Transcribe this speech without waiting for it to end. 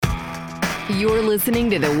You're listening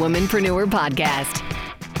to the Womanpreneur Podcast.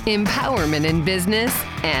 Empowerment in business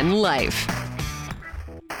and life.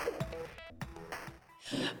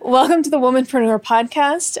 Welcome to the Womanpreneur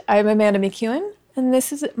Podcast. I'm Amanda McEwen, and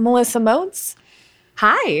this is Melissa Moats.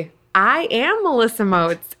 Hi, I am Melissa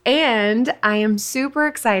Moats, and I am super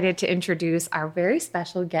excited to introduce our very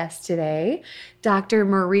special guest today, Dr.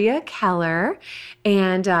 Maria Keller.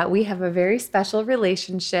 And we have a very special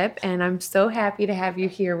relationship, and I'm so happy to have you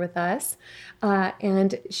here with us.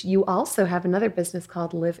 And you also have another business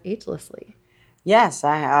called Live Agelessly. Yes,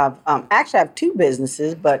 I have. Actually, I have two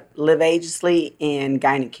businesses, but Live Agelessly and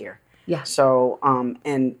Gynecare. Yeah. So,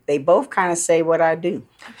 and they both kind of say what I do.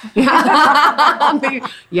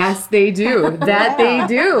 Yes, they do. That they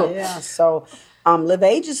do. Yeah. So, Live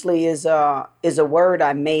Agelessly is a word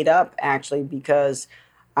I made up actually because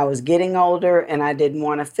I was getting older and I didn't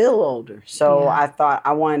want to feel older. So I thought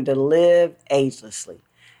I wanted to live agelessly.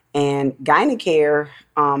 And Gynecare,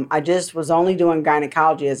 I just was only doing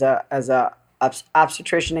gynecology as a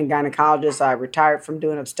obstetrician and gynecologist. I retired from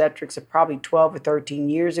doing obstetrics probably 12 or 13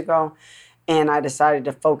 years ago, and I decided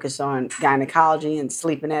to focus on gynecology and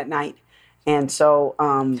sleeping at night. And so,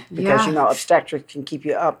 because obstetrics can keep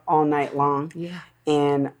you up all night long. Yeah.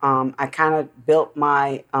 And I kind of built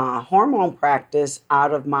my hormone practice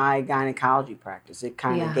out of my gynecology practice. It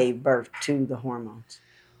kind of gave birth to the hormones.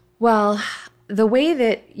 Well, the way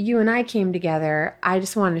that you and I came together, I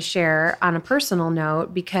just want to share on a personal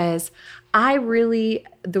note because I feel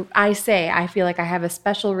like I have a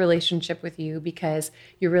special relationship with you because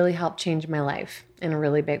you really helped change my life in a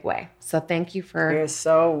really big way. So thank you You're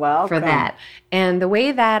so welcome for that. And the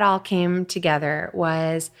way that all came together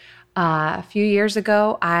was a few years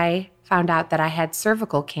ago, I found out that I had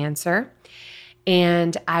cervical cancer,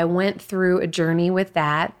 and I went through a journey with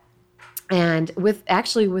that. And with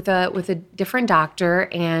a different doctor,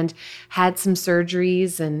 and had some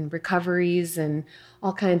surgeries and recoveries and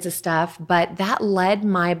all kinds of stuff. But that led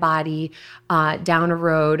my body down a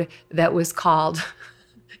road that was called,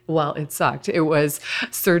 well, it sucked. It was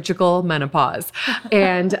surgical menopause.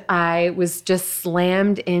 And I was just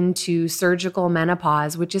slammed into surgical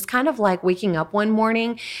menopause, which is kind of like waking up one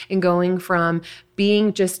morning and going from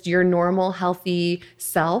being just your normal, healthy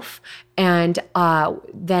self. And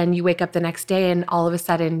then you wake up the next day and all of a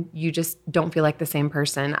sudden you just don't feel like the same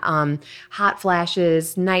person. Hot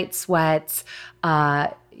flashes, night sweats,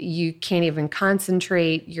 you can't even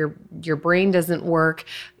concentrate, your brain doesn't work,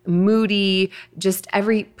 moody, just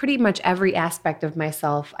pretty much every aspect of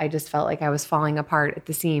myself. I just felt like I was falling apart at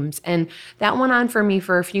the seams. And that went on for me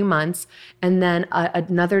for a few months. And then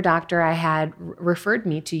another doctor I had referred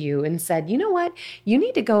me to you and said, you know what, you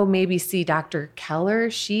need to go maybe see Dr. Keller.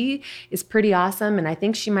 She is pretty awesome. And I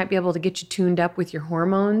think she might be able to get you tuned up with your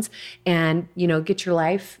hormones and, get your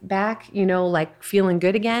life back, like feeling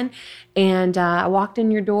good again. And I walked in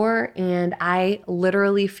your door and I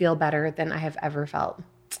literally feel better than I have ever felt.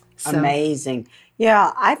 So. Amazing.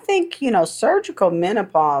 Yeah, I think, surgical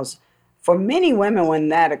menopause, for many women when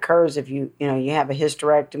that occurs, if you have a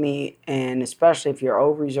hysterectomy, and especially if your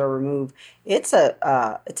ovaries are removed, it's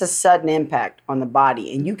a sudden impact on the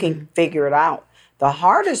body, and you can figure it out. The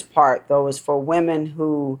hardest part, though, is for women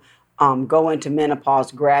who go into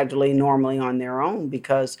menopause gradually, normally on their own,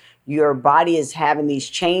 because your body is having these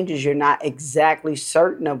changes. You're not exactly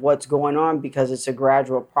certain of what's going on because it's a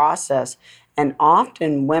gradual process. And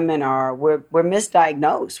often women we're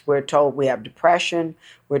misdiagnosed. We're told we have depression.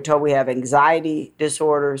 We're told we have anxiety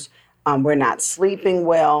disorders. We're not sleeping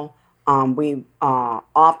well. We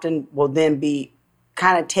often will then be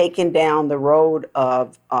kind of taken down the road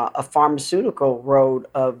of a pharmaceutical road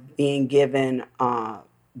of being given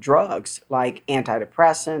drugs like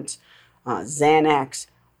antidepressants, Xanax,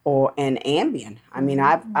 and Ambien. I mean,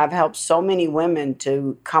 I've helped so many women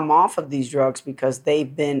to come off of these drugs because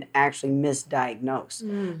they've been actually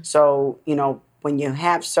misdiagnosed. So, when you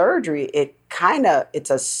have surgery, it's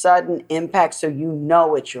a sudden impact, so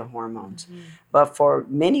it's your hormones. But for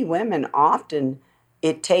many women, often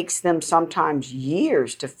it takes them sometimes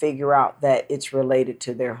years to figure out that it's related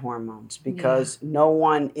to their hormones because no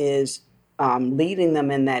one is leading them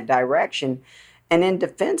in that direction. And in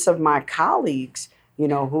defense of my colleagues,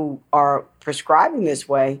 who are prescribing this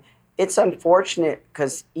way, it's unfortunate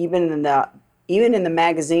because even in the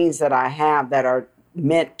magazines that I have that are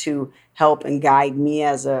meant to help and guide me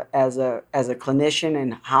as a clinician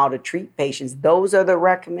and how to treat patients, those are the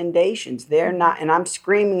recommendations. They're not, and I'm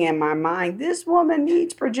screaming in my mind, this woman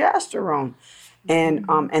needs progesterone.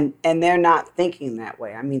 And they're not thinking that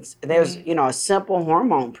way. I mean, there's a simple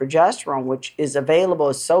hormone, progesterone, which is available.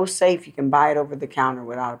 It's so safe you can buy it over the counter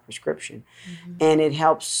without a prescription, and it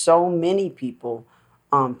helps so many people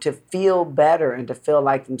to feel better and to feel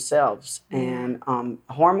like themselves. And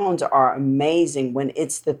hormones are amazing when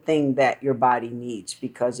it's the thing that your body needs,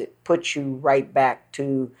 because it puts you right back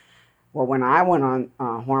to. Well, when I went on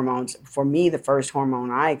hormones, for me, the first hormone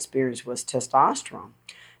I experienced was testosterone.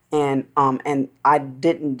 And I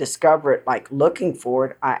didn't discover it like looking for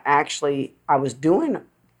it. I was doing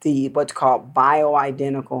what's called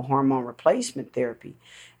bioidentical hormone replacement therapy.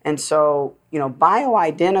 And so,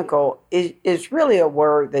 bioidentical is really a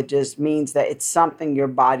word that just means that it's something your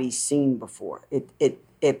body's seen before.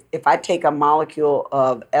 If I take a molecule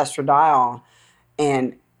of estradiol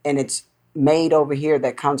and it's made over here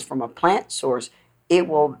that comes from a plant source, it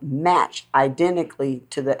will match identically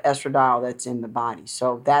to the estradiol that's in the body.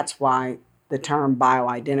 So that's why the term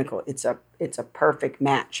bioidentical. It's a perfect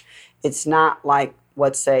match. It's not like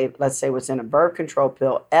let's say what's in a birth control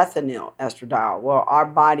pill, ethinyl estradiol. Well, our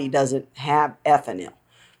body doesn't have ethinyl.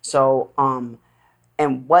 So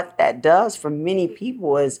and what that does for many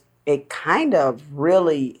people is it kind of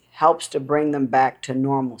really helps to bring them back to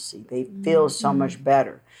normalcy. They feel so much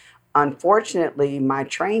better. Unfortunately, my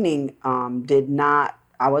training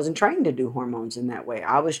I wasn't trained to do hormones in that way.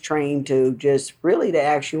 I was trained to just really to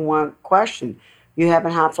ask you one question. You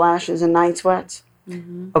having hot flashes and night sweats?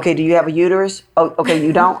 Okay, do you have a uterus? Oh, okay,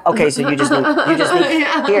 you don't? Okay, so you just need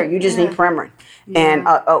need Premarin. And,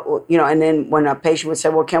 and then when a patient would say,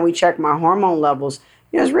 well, can we check my hormone levels?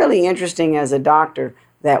 It's really interesting as a doctor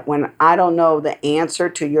that when I don't know the answer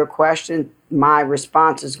to your question, my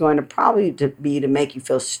response is going to probably be to make you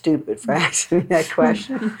feel stupid for asking me that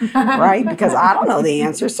question, right? Because I don't know the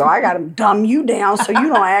answer, so I got to dumb you down so you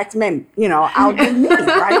don't ask me, outdo me,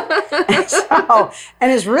 right?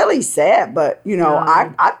 And it's really sad, but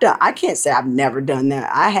I can't say I've never done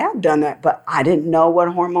that. I have done that, but I didn't know what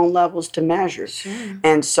hormone levels to measure,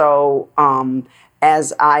 and so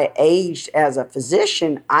as I aged as a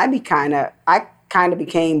physician, I kind of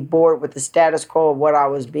became bored with the status quo of what I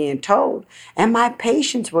was being told. And my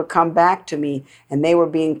patients would come back to me and they were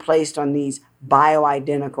being placed on these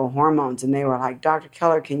bioidentical hormones. And they were like, Dr.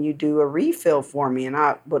 Keller, can you do a refill for me? And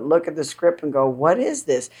I would look at the script and go, what is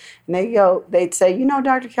this? And they'd say,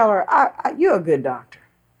 Dr. Keller, you're a good doctor.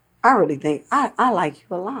 I really think I like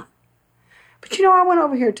you a lot. But I went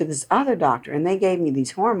over here to this other doctor and they gave me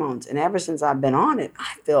these hormones. And ever since I've been on it,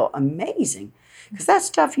 I feel amazing. Because that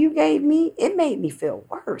stuff you gave me, it made me feel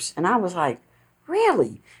worse. And I was like,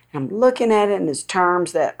 really? And I'm looking at it in its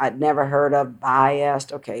terms that I'd never heard of.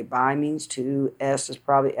 Bi-est. Okay, bi means two. Est is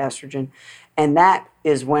probably estrogen. And that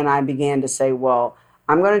is when I began to say, well,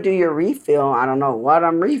 I'm going to do your refill. I don't know what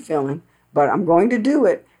I'm refilling, but I'm going to do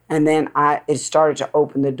it. And then it started to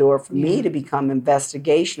open the door for me to become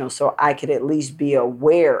investigational so I could at least be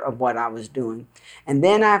aware of what I was doing. And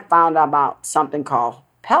then I found out about something called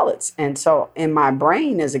pellets. And so in my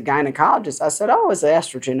brain as a gynecologist, I said, oh, it's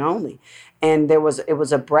estrogen only. And it was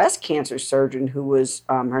a breast cancer surgeon who was,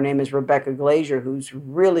 her name is Rebecca Glazier, who's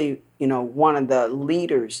really, one of the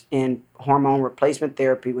leaders in hormone replacement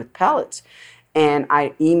therapy with pellets. And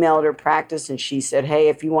I emailed her practice and she said, hey,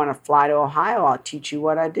 if you want to fly to Ohio, I'll teach you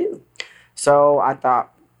what I do. So I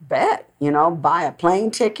thought, bet, buy a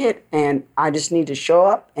plane ticket and I just need to show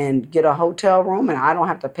up and get a hotel room and I don't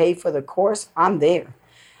have to pay for the course. I'm there.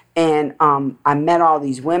 And I met all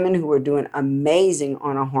these women who were doing amazing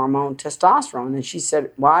on a hormone, testosterone. And she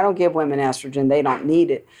said, well, I don't give women estrogen. They don't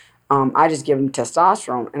need it. I just give them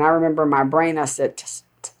testosterone. And I remember in my brain, I said,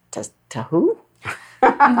 to who?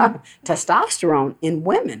 Testosterone in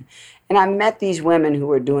women. And I met these women who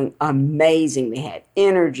were doing amazing. They had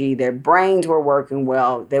energy. Their brains were working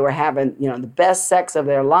well. They were having, the best sex of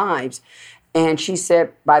their lives. And she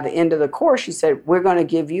said, by the end of the course, she said, we're going to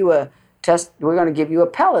give you a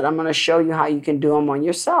pellet. I'm going to show you how you can do them on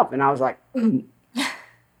yourself. And I was like,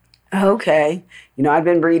 okay. I've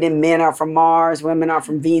been reading men are from Mars, women are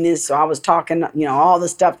from Venus. So I was talking, all the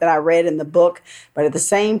stuff that I read in the book. But at the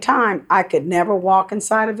same time, I could never walk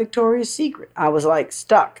inside a Victoria's Secret. I was like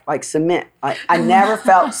stuck, like cement. I never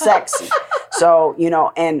felt sexy. So,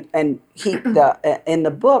 in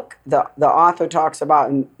the book, the author talks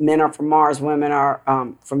about men are from Mars, women are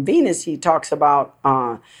from Venus. He talks about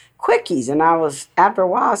quickies. And after a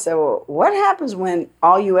while, I said, well, what happens when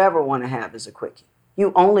all you ever want to have is a quickie?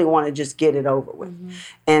 You only want to just get it over with. Mm-hmm.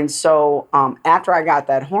 And so after I got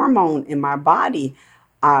that hormone in my body,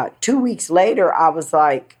 2 weeks later, I was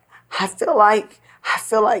like, I feel like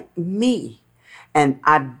me. And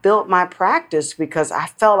I built my practice because I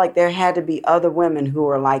felt like there had to be other women who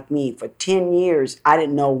were like me. For 10 years, I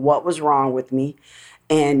didn't know what was wrong with me.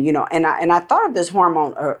 And, and I thought of this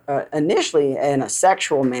hormone initially in a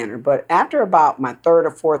sexual manner. But after about my third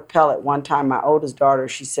or fourth pellet, one time my oldest daughter,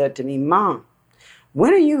 she said to me, "Mom,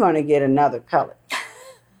 when are you going to get another pellet?"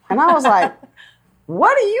 And I was like,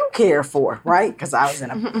 "What do you care for?" Right? Because I was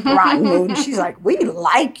in a rotten mood. And she's like, "We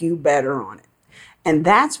like you better on it." And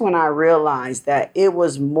that's when I realized that it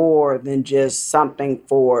was more than just something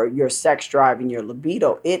for your sex drive and your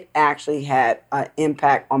libido. It actually had an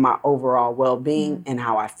impact on my overall well-being and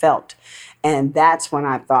how I felt. And that's when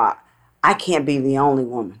I thought, I can't be the only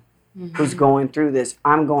woman who's going through this.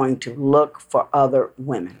 I'm going to look for other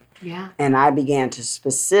women. Yeah. And I began to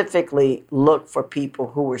specifically look for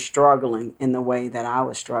people who were struggling in the way that I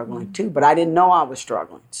was struggling too. But I didn't know I was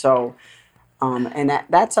struggling. So and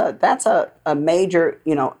that's a major,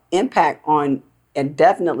 impact on, and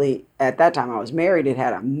definitely at that time I was married, it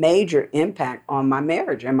had a major impact on my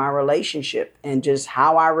marriage and my relationship and just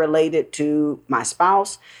how I related to my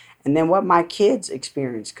spouse and then what my kids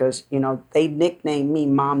experienced because, they nicknamed me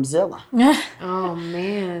Momzilla. Oh,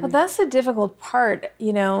 man. Well, that's the difficult part.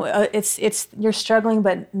 It's you're struggling,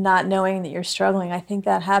 but not knowing that you're struggling. I think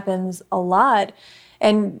that happens a lot.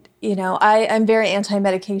 And, I'm very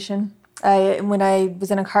anti-medication. When I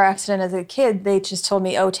was in a car accident as a kid, they just told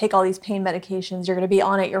me, "Oh, take all these pain medications. You're going to be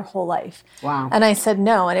on it your whole life." Wow. And I said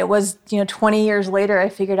no. And it was, 20 years later, I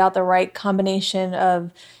figured out the right combination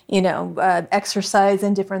of, exercise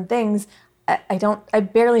and different things. I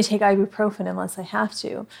barely take ibuprofen unless I have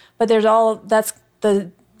to. But that's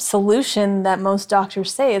the solution that most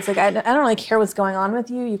doctors say. It's like, I don't really care what's going on with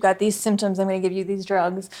you. You've got these symptoms. I'm going to give you these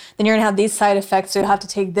drugs. Then you're going to have these side effects. So you have to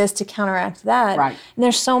take this to counteract that. Right. And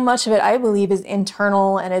there's so much of it, I believe, is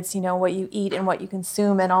internal, and it's, what you eat and what you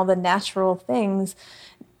consume and all the natural things.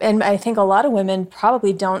 And I think a lot of women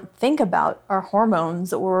probably don't think about our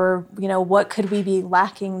hormones or, what could we be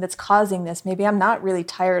lacking that's causing this? Maybe I'm not really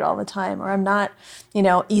tired all the time, or I'm not,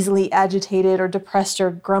 easily agitated or depressed or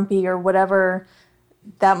grumpy or whatever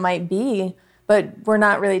that might be, but we're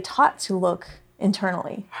not really taught to look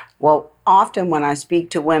internally. Well, often when I speak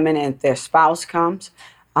to women and their spouse comes,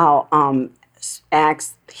 I'll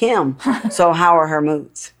ask him, "So how are her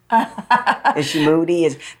moods? Is she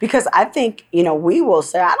moody?" Because I think, we will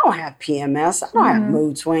say, "I don't have PMS. I don't have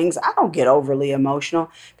mood swings. I don't get overly emotional,"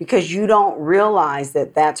 because you don't realize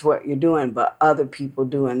that that's what you're doing, but other people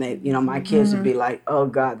do. And they, my kids would be like, "Oh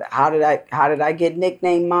God, how did I get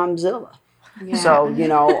nicknamed Momzilla?" Yeah. So,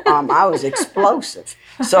 I was explosive.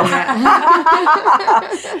 So,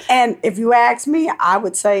 and if you ask me, I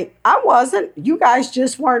would say, I wasn't. You guys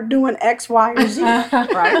just weren't doing X, Y, or Z,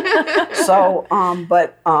 right? So,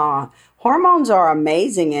 but hormones are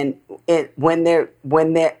amazing, and when they're,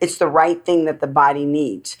 it's the right thing that the body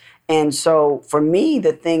needs. And so for me,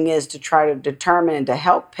 the thing is to try to determine and to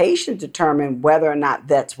help patients determine whether or not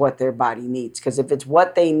that's what their body needs. Because if it's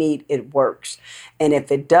what they need, it works. And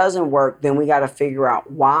if it doesn't work, then we got to figure out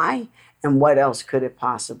why and what else could it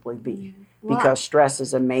possibly be. Wow. Because stress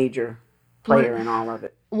is a major player in all of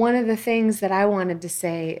it. One of the things that I wanted to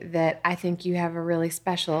say that I think you have a really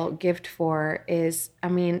special gift for is,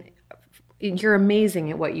 you're amazing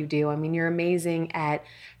at what you do. You're amazing at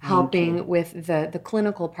helping with the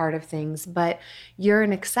clinical part of things, but you're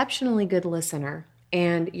an exceptionally good listener.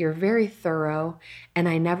 And you're very thorough, and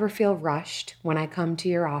I never feel rushed when I come to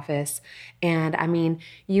your office. And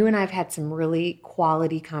you and I've had some really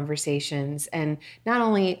quality conversations, and not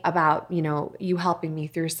only about, you helping me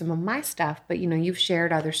through some of my stuff, but, you've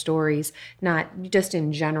shared other stories, not just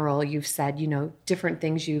in general. You've said, different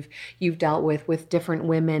things you've dealt with different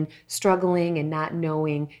women struggling and not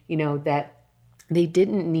knowing, that they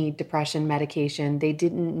didn't need depression medication. They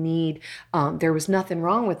didn't need, there was nothing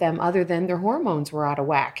wrong with them other than their hormones were out of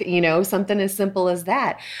whack, something as simple as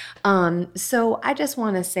that. So I just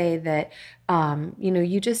want to say that,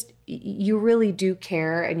 you really do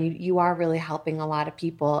care, and you are really helping a lot of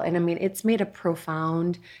people. And it's made a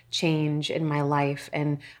profound change in my life.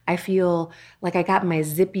 And I feel like I got my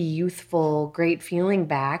zippy, youthful, great feeling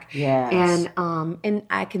back. Yes. And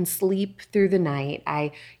I can sleep through the night.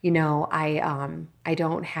 I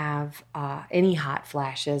don't have any hot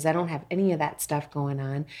flashes. I don't have any of that stuff going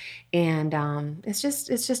on. And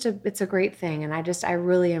it's a great thing. And I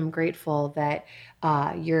really am grateful that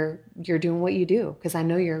you're doing what you do, because I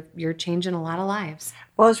know you're changing a lot of lives.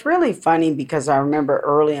 Well, it's really funny because I remember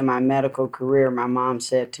early in my medical career, my mom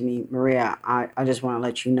said to me, "Maria, I just want to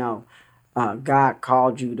let you know, God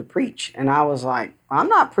called you to preach." And I was like, "I'm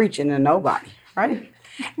not preaching to nobody," right?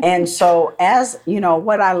 And so as,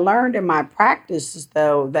 what I learned in my practice is,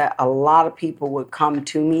 though, that a lot of people would come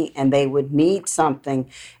to me and they would need something.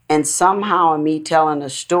 And somehow in me telling a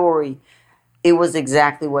story, it was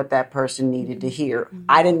exactly what that person needed to hear.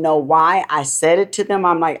 I didn't know why I said it to them.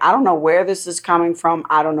 I'm like, I don't know where this is coming from.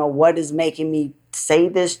 I don't know what is making me say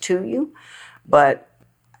this to you, but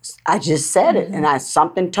I just said it. And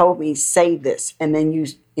something told me, say this. And then you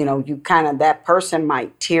kind of, that person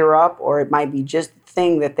might tear up, or it might be just the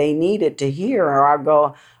thing that they needed to hear. Or I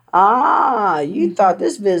go, you thought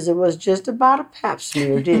this visit was just about a pap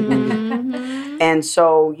smear, didn't you? And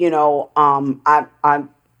so, I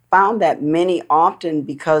found that many often,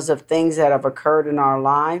 because of things that have occurred in our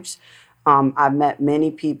lives, I've met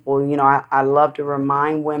many people. I love to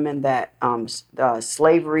remind women that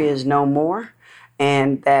slavery is no more,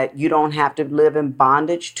 and that you don't have to live in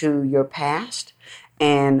bondage to your past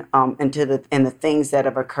and to the things that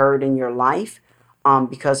have occurred in your life,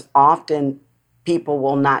 because often people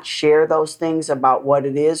will not share those things about what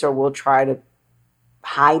it is, or will try to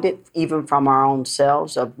hide it even from our own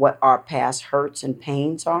selves, of what our past hurts and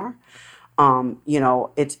pains are.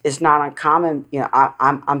 It's not uncommon.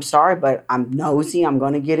 I'm sorry, but I'm nosy. I'm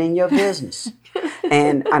going to get in your business.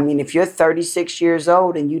 And I mean, if you're 36 years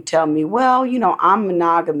old and you tell me, well, I'm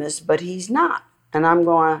monogamous, but he's not, and I'm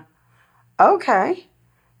going, okay,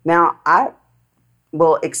 now I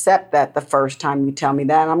will accept that the first time you tell me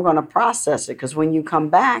that, and I'm going to process it, because when you come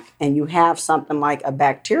back and you have something like a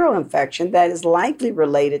bacterial infection that is likely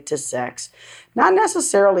related to sex, not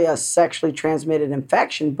necessarily a sexually transmitted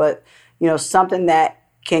infection, but something that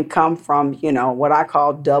can come from, what I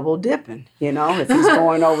call double dipping, if he's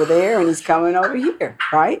going over there and he's coming over here,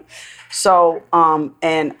 right? So,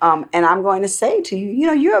 and I'm going to say to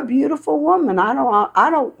you, you're a beautiful woman. I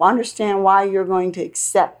don't understand why you're going to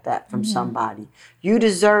accept that from somebody. You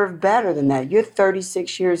deserve better than that. You're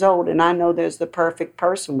 36 years old, and I know there's the perfect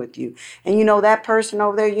person with you. And that person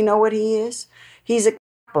over there, you know what he is? He's a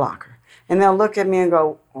blocker. And they'll look at me and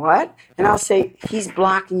go, what? And I'll say, he's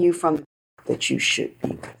blocking you from the that you should be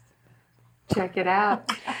with. Check it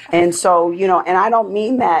out. And so, and I don't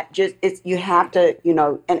mean that, just you have to,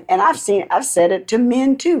 and I've said it to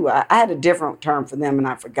men too. I had a different term for them and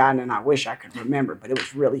I've forgotten, and I wish I could remember, but it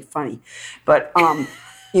was really funny. But,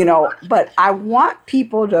 but I want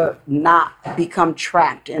people to not become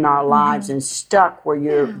trapped in our lives and stuck where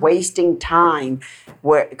you're wasting time,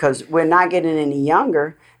 because we're not getting any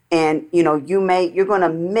younger. And, you're going to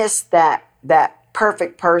miss that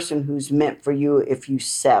perfect person who's meant for you if you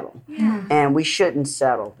settle. Yeah. And we shouldn't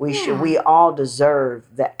settle. We all deserve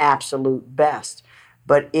the absolute best.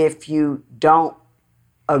 But if you don't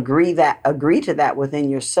agree to that within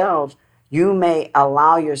yourselves, you may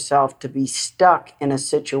allow yourself to be stuck in a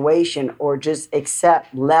situation, or just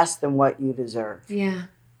accept less than what you deserve. Yeah.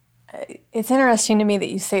 It's interesting to me that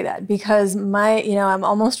you say that, because I'm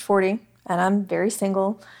almost 40 and I'm very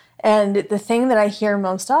single. And the thing that I hear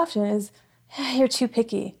most often is, you're too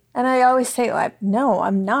picky. And I always say, no,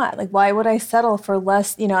 I'm not. Like, why would I settle for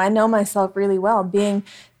less? I know myself really well.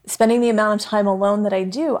 Spending the amount of time alone that I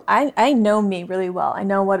do, I know me really well. I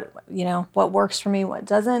know what works for me, what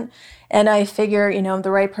doesn't. And I figure, if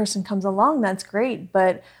the right person comes along, that's great.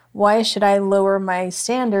 But why should I lower my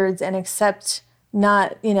standards and accept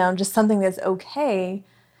not, just something that's okay?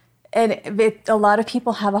 And a lot of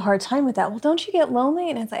people have a hard time with that. Well, don't you get lonely?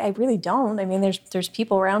 And it's like, I really don't. I mean, there's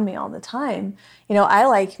people around me all the time. I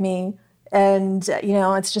like me, and,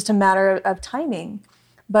 it's just a matter of timing.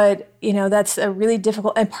 But, that's a really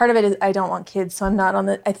difficult, and part of it is I don't want kids, so I'm not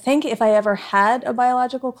I think if I ever had a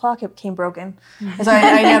biological clock, it became broken. So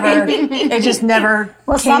it just never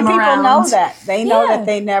well, came some people around. know that. They know that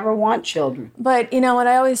they never want children. But, what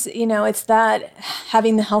I always, it's that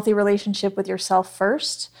having the healthy relationship with yourself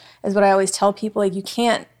first is what I always tell people. Like, you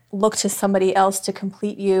can't look to somebody else to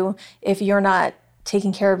complete you if you're not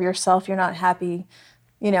taking care of yourself, you're not happy,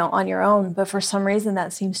 on your own. But for some reason,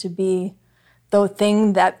 that seems to be the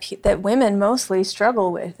thing that women mostly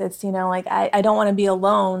struggle with. It's, I don't want to be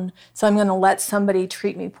alone, so I'm going to let somebody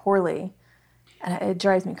treat me poorly. And it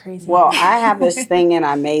drives me crazy. Well, I have this thing, and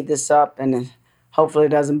I made this up, and hopefully it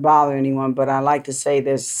doesn't bother anyone, but I like to say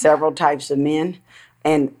there's several types of men.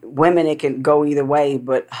 And women, it can go either way,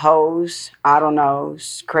 but hoes, I don't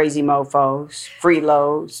knows, crazy mofos,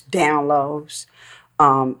 freeloads, downloads,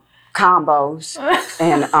 combos,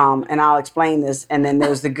 and I'll explain this. And then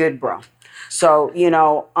there's the good bro. So,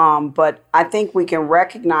 but I think we can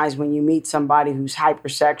recognize when you meet somebody who's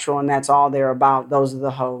hypersexual and that's all they're about, those are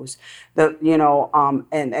the hoes.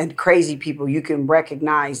 And crazy people, you can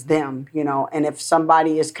recognize them, and if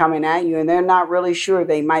somebody is coming at you and they're not really sure,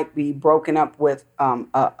 they might be broken up with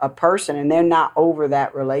a person and they're not over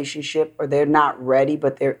that relationship or they're not ready,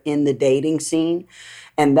 but they're in the dating scene.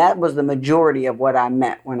 And that was the majority of what I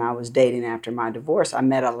met when I was dating after my divorce. I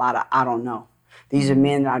met a lot of, I don't know. These are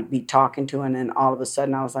men I'd be talking to, and then all of a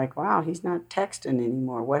sudden I was like, wow, he's not texting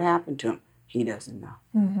anymore. What happened to him? He doesn't know.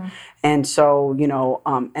 Mm-hmm. And so,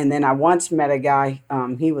 and then I once met a guy,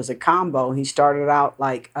 he was a combo. He started out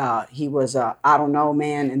like he was a, I don't know,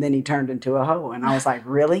 man, and then he turned into a hoe. And I was like,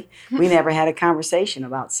 really? We never had a conversation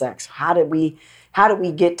about sex. How did we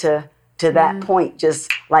get to that point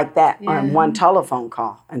just like that on one telephone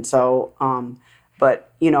call? And so,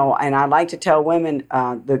 but, and I like to tell women,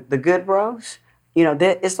 the good bros,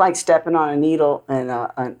 it's like stepping on a needle in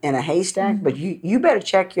a haystack, mm-hmm. but you better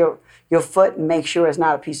check your foot and make sure it's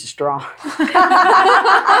not a piece of straw.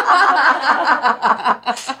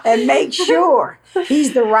 And make sure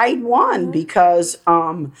he's the right one because,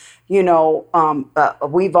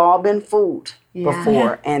 we've all been fooled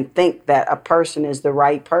before and think that a person is the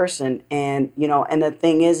right person. And, and the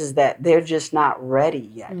thing is that they're just not ready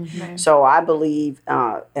yet. Mm-hmm. So I believe,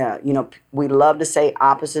 we love to say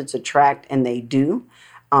opposites attract, and they do.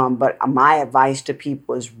 But my advice to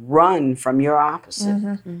people is run from your opposite.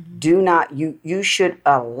 Mm-hmm. Mm-hmm. Do not, you should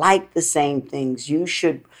like the same things. You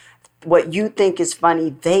should, what you think is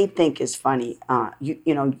funny, they think is funny.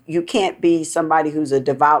 You can't be somebody who's a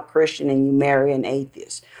devout Christian and you marry an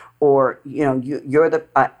atheist. Or, you're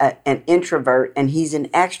an introvert and he's an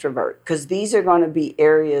extrovert, because these are going to be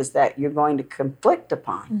areas that you're going to conflict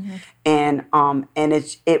upon. Mm-hmm.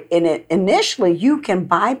 And initially you can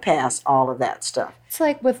bypass all of that stuff. It's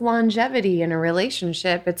like with longevity in a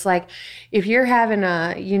relationship. It's like if you're having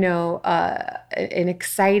an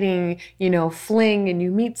exciting, fling, and you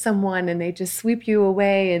meet someone and they just sweep you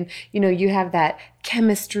away, and you have that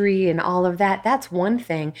chemistry and all of that, that's one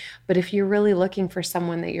thing. But if you're really looking for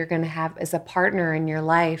someone that you're going to have as a partner in your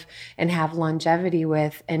life and have longevity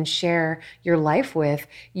with and share your life with,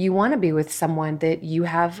 you want to be with someone that you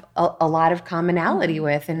have a lot of commonality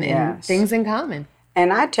with and things in common.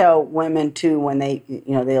 And I tell women too, when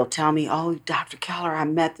they'll tell me, oh, Dr. Keller, I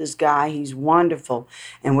met this guy, he's wonderful,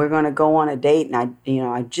 and we're going to go on a date, and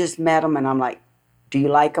I just met him, and I'm like, do you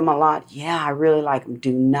like him a lot? Yeah, I really like him.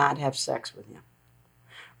 Do not have sex with him.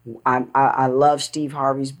 I love Steve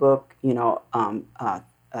Harvey's book,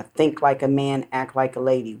 Think Like a Man, Act Like a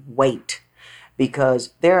Lady. Wait,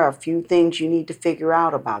 because there are a few things you need to figure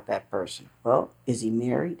out about that person. Well, is he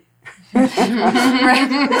married? That's a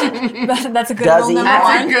good one.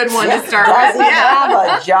 That's a good one to start with. Does he have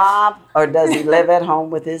Yeah. a job, or does he live at home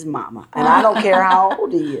with his mama? And I don't care how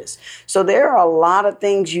old he is. So there are a lot of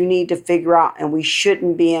things you need to figure out, and we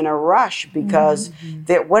shouldn't be in a rush, because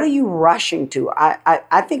what are you rushing to?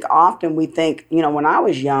 I think often we think, when I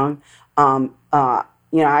was young,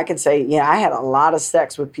 I could say, I had a lot of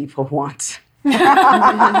sex with people once. And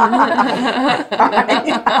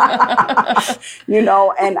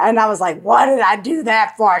I was like, what did I do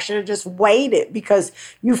that for? I should have just waited, because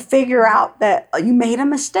you figure out that you made a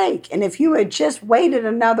mistake. And if you had just waited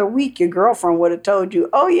another week, your girlfriend would have told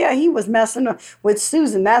you, oh yeah, he was messing with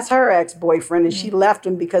Susan. That's her ex-boyfriend. And she left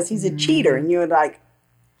him because he's a cheater. And you're like,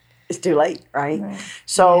 it's too late, right?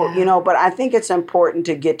 So, but I think it's important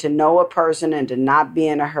to get to know a person and to not be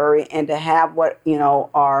in a hurry, and to have what,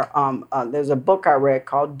 there's a book I read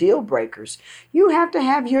called Deal Breakers. You have to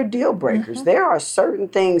have your deal breakers. Mm-hmm. There are certain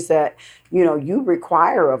things that, you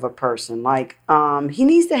require of a person. Like, he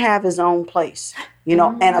needs to have his own place, and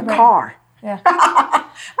a car. Yeah.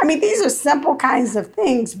 I mean, these are simple kinds of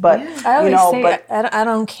things, but, I always say, I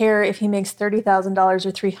don't care if he makes $30,000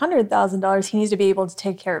 or $300,000, he needs to be able to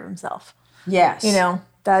take care of himself. Yes.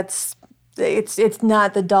 It's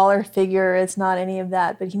not the dollar figure, it's not any of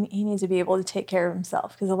that, but he needs to be able to take care of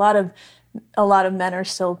himself, because a lot of men are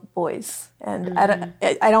still boys, and I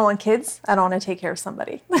don't want kids. I don't want to take care of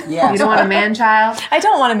somebody. Yes. You don't want a man child? I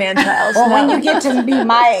don't want a man child. Well, when you get to be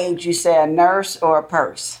my age, you say a nurse or a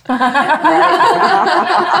purse.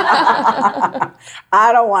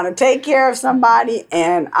 I don't want to take care of somebody,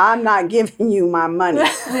 and I'm not giving you my money.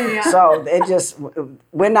 So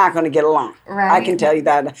we're not going to get along. Right. I can tell you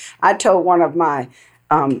that. I told one of my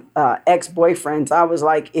ex-boyfriends, I was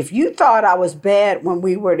like, if you thought I was bad when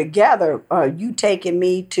we were together, you taking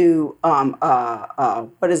me to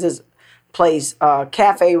what is this place,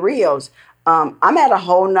 Cafe Rio's, I'm at a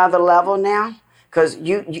whole nother level now, because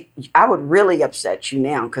I would really upset you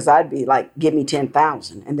now because I'd be like, give me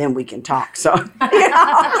 10,000 and then we can talk. So, so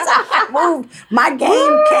I moved, my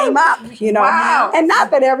game came up, Wow. and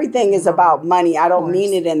not that everything is about money. I don't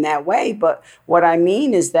mean it in that way, but what I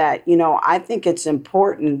mean is that, I think it's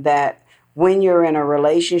important that when you're in a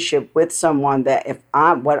relationship with someone, that if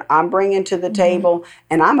what I'm bringing to the table,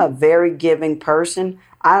 and I'm a very giving person,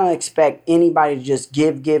 I don't expect anybody to just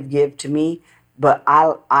give to me, but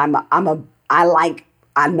I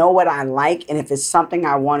know what I like, and if it's something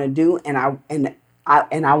I want to do, and I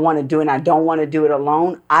want to do, and I don't want to do it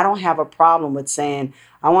alone, I don't have a problem with saying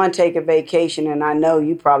I want to take a vacation, and I know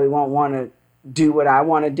you probably won't want to do what I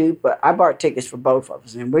want to do, but I bought tickets for both of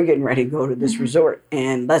us, and we're getting ready to go to this resort,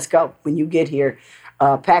 and let's go. When you get here,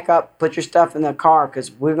 pack up, put your stuff in the car,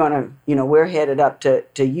 because we're gonna, we're headed up to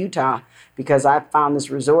Utah because I found this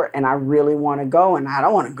resort and I really want to go, and I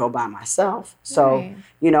don't want to go by myself. So,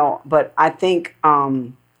 but I think,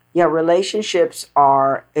 relationships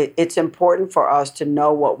it's important for us to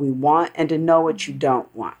know what we want and to know what you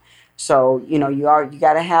don't want. So, you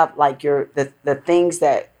got to have like the things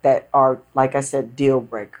that are, like I said, deal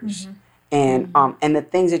breakers, and the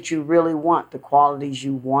things that you really want, the qualities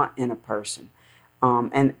you want in a person.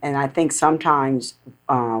 And I think sometimes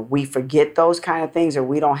we forget those kind of things, or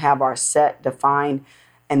we don't have our set defined,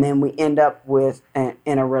 and then we end up with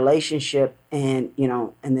in a relationship, and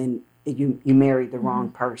and then you marry the wrong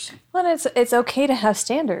person. Well, it's okay to have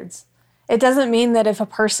standards. It doesn't mean that if a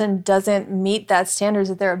person doesn't meet that standards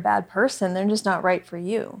that they're a bad person. They're just not right for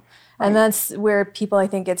you. And that's where people, I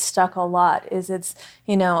think, get stuck a lot, is it's,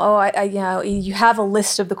 you have a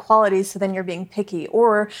list of the qualities, so then you're being picky.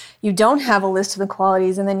 Or you don't have a list of the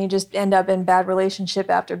qualities, and then you just end up in bad relationship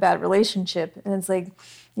after bad relationship. And it's like,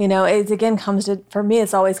 it again for me,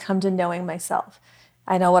 it's always come to knowing myself.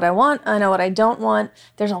 I know what I want. I know what I don't want.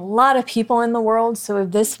 There's a lot of people in the world, so if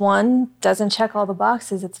this one doesn't check all the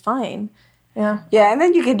boxes, it's fine. Yeah. Yeah, and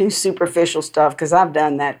then you can do superficial stuff, because I've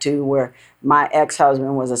done that too, where my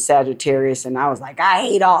ex-husband was a Sagittarius, and I was like, I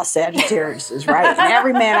hate all Sagittariuses, right? And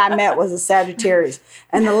every man I met was a Sagittarius.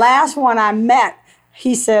 And the last one I met,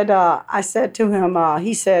 he said, I said to him, I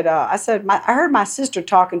heard my sister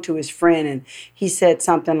talking to his friend, and he said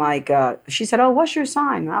something like, she said, oh, what's your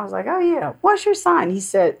sign? And I was like, oh, yeah, what's your sign? He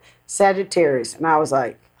said, Sagittarius. And I was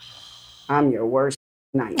like, I'm your worst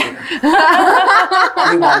nightmare.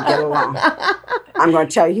 We won't get along. I'm going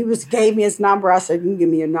to tell you, he gave me his number. I said, you can give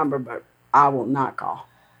me your number, but I will not call.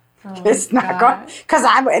 Oh, it's not going,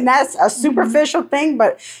 and that's a superficial thing.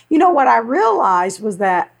 But what I realized was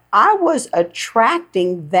that I was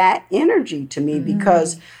attracting that energy to me,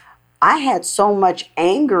 because I had so much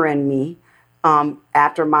anger in me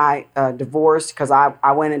after my divorce, because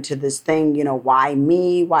I went into this thing, why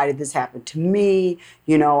me? Why did this happen to me?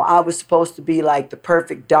 I was supposed to be like the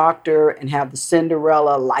perfect doctor and have the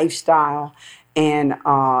Cinderella lifestyle. And,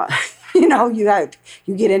 you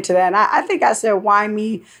get into that. And I think I said, why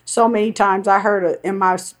me? So many times. I heard in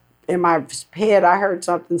my head, I heard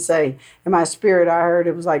something say, in my spirit, I heard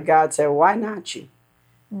it was like God said, why not you?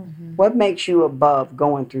 What makes you above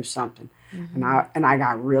going through something? And I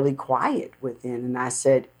got really quiet within, and I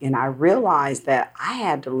said, and I realized that I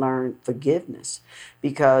had to learn forgiveness,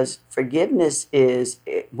 because forgiveness is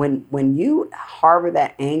when you harbor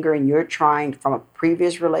that anger and you're trying from a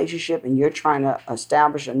previous relationship and you're trying to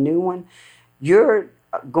establish a new one, you're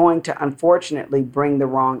going to unfortunately bring the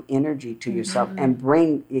wrong energy to yourself and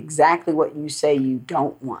bring exactly what you say you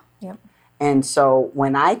don't want. Yep. And so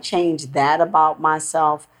when I changed that about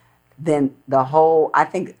myself, then I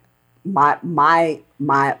think my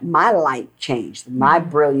light changed, my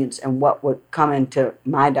brilliance, and what would come into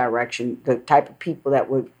my direction, the type of people that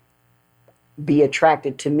would be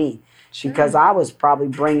attracted to me. Sure. Because I was probably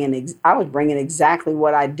bringing exactly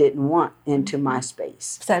what I didn't want into my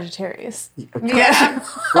space. Sagittarius. Yeah.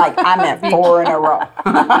 Like I'm at 4 in a row.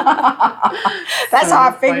 That's how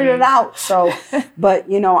I figured it out. So, but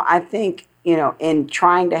I think, in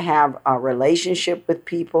trying to have a relationship with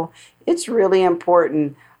people, it's really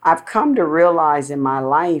important. I've come to realize in my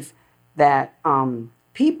life that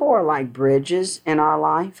people are like bridges in our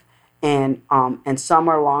life, and some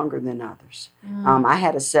are longer than others. I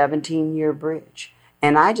had a 17-year bridge,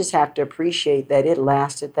 and I just have to appreciate that it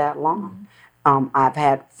lasted that long. I've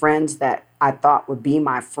had friends that I thought would be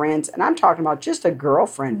my friends, and I'm talking about just a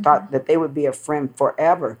girlfriend, thought that they would be a friend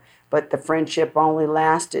forever. But the friendship only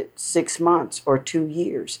lasted 6 months or 2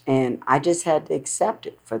 years, and I just had to accept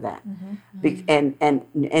it for that, and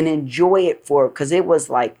enjoy it because it was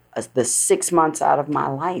like the 6 months out of my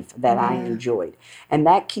life that I enjoyed, and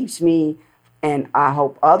that keeps me And I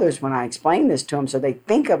hope others, when I explain this to them, so they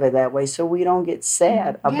think of it that way, so we don't get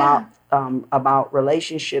sad about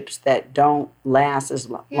relationships that don't last as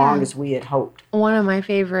long as we had hoped. One of my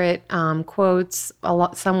favorite quotes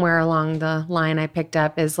somewhere along the line I picked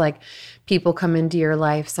up is like, people come into your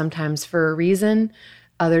life sometimes for a reason,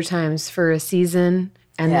 other times for a season,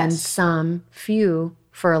 and then some few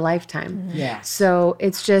for a lifetime. Yeah. So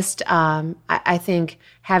it's just, I think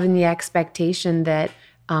having the expectation that,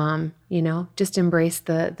 just embrace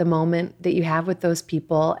the moment that you have with those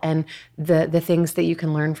people and the things that you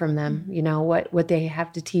can learn from them, what they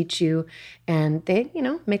have to teach you, and they,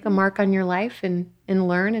 make a mark on your life and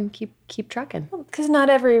learn and keep trucking. Because not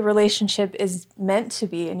every relationship is meant to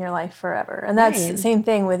be in your life forever. And that's the same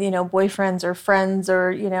thing with, boyfriends or friends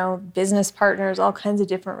or, business partners, all kinds of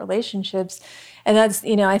different relationships. And that's,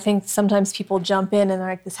 I think sometimes people jump in and they're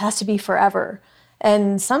like, this has to be forever.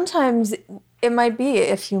 And sometimes it might be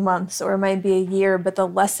a few months or it might be a year, but the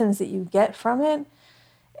lessons that you get from it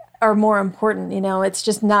are more important. It's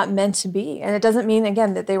just not meant to be. And it doesn't mean,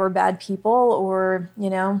 again, that they were bad people or,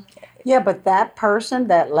 Yeah, but that person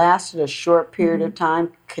that lasted a short period of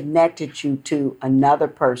time connected you to another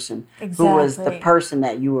person who was the person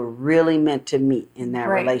that you were really meant to meet in that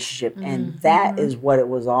relationship. And that is what it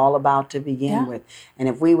was all about to begin with. And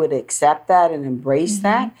if we would accept that and embrace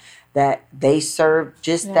that they served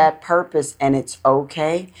just that purpose, and it's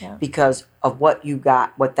okay because of what you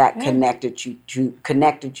got, what that connected you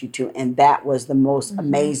to, and that was the most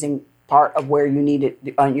amazing part of where you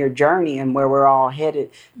needed on your journey and where we're all headed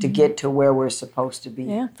to get to where we're supposed to be.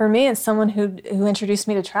 Yeah, for me, it's someone who introduced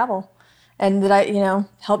me to travel, and that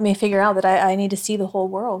helped me figure out that I need to see the whole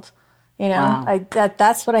world.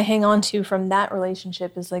 That's what I hang on to from that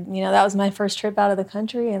relationship is that was my first trip out of the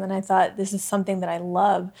country, and then I thought this is something that I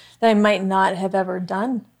love that I might not have ever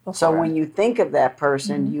done before. So when you think of that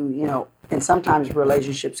person, you and sometimes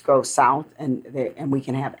relationships go south, and we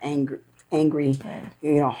can have angry,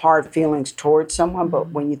 hard feelings towards someone.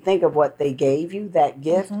 But when you think of what they gave you, that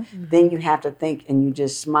gift, then you have to think and you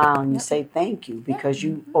just smile and you say thank you because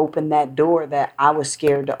you opened that door that I was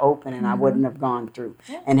scared to open and I wouldn't have gone through.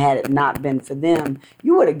 And had it not been for them,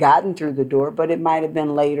 you would have gotten through the door, but it might have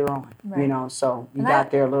been later on, so you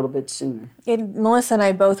got there a little bit sooner. Melissa and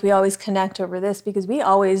I both, we always connect over this because we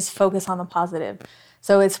always focus on the positive.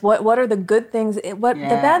 So it's what are the good things? The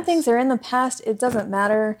bad things are in the past. It doesn't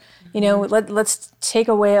matter. Let's take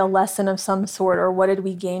away a lesson of some sort, or what did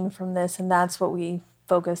we gain from this? And that's what we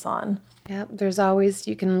focus on. Yeah, there's always,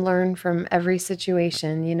 you can learn from every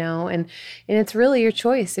situation, and it's really your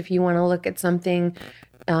choice if you want to look at something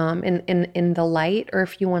in the light or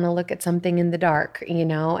if you want to look at something in the dark,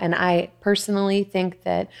 And I personally think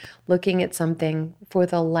that looking at something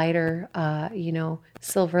with a lighter,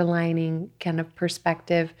 silver lining kind of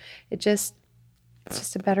perspective, it's just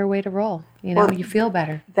a better way to roll. You feel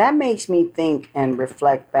better. That makes me think and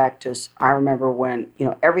reflect back to, I remember when,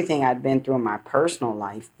 everything I'd been through in my personal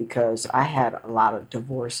life, because I had a lot of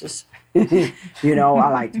divorces. I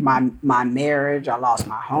liked my marriage. I lost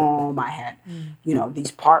my home. I had,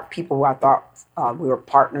 these people who I thought we were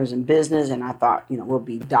partners in business, and I thought, we'll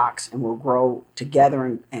be docs and we'll grow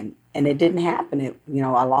together, and it didn't happen.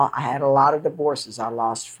 I had a lot of divorces. I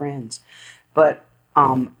lost friends. But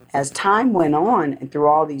as time went on and through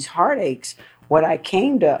all these heartaches, what I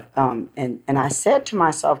came to, and I said to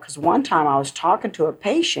myself, because one time I was talking to a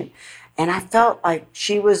patient, and I felt like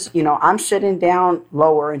she was, I'm sitting down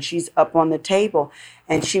lower and she's up on the table,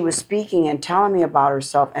 and she was speaking and telling me about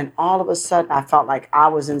herself, and all of a sudden I felt like I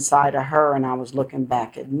was inside of her and I was looking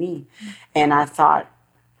back at me. And I thought,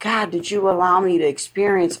 God, did you allow me to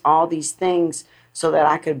experience all these things so that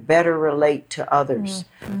I could better relate to others?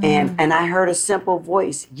 And I heard a simple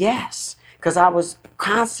voice, yes, because I was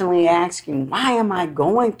constantly asking, why am I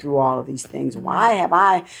going through all of these things? Why have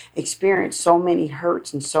I experienced so many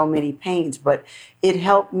hurts and so many pains? But it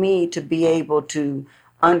helped me to be able to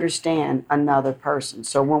understand another person.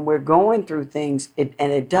 So when we're going through things, and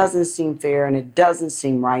it doesn't seem fair and it doesn't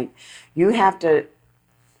seem right, you have to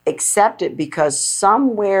accept it, because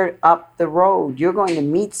somewhere up the road you're going to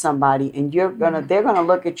meet somebody and they're going to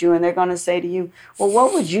look at you and they're going to say to you, well,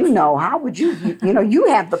 what would you know? How would you you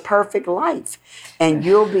have the perfect life, and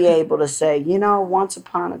you'll be able to say, once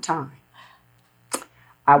upon a time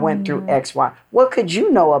I went through X, Y. What could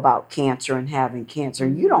you know about cancer and having cancer?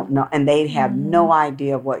 You don't know. And they have no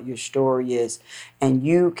idea what your story is. And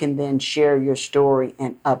you can then share your story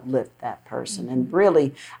and uplift that person. And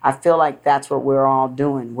really, I feel like that's what we're all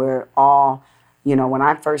doing. We're all, when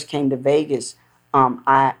I first came to Vegas,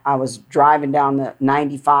 I was driving down the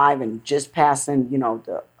 95 and just passing,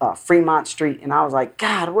 the Fremont Street. And I was like,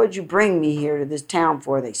 God, what'd you bring me here to this town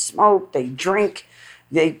for? They smoke, they drink.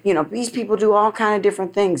 These people do all kind of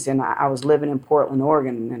different things. And I was living in Portland,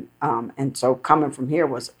 Oregon. And so coming from here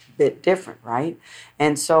was a bit different, right?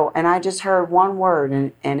 And I just heard one word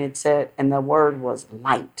and it said, and the word was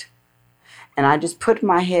light. And I just put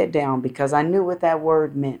my head down because I knew what that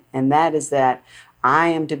word meant. And that is that I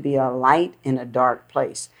am to be a light in a dark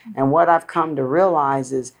place. And what I've come to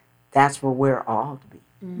realize is that's where we're all to be.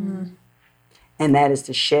 Mm-hmm. And that is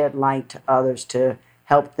to shed light to others, to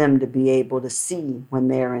help them to be able to see when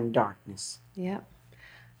they're in darkness. Yep.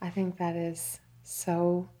 I think that is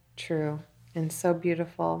so true and so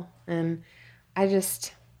beautiful. And I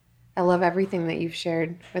love everything that you've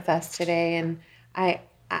shared with us today. And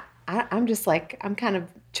I'm just like, I'm kind of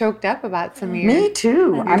choked up about some of your... Me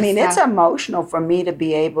too. I mean, it's emotional for me to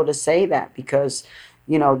be able to say that because,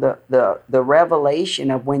 the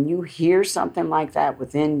revelation of when you hear something like that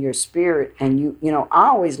within your spirit and I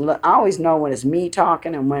always know when it's me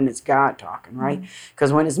talking and when it's God talking, right?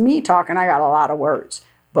 Because when it's me talking, I got a lot of words.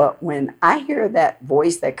 But when I hear that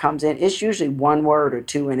voice that comes in, it's usually one word or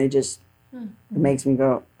two and it just it makes me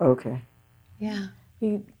go, okay. Yeah.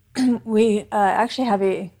 We actually have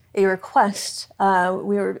a request.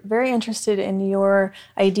 We were very interested in your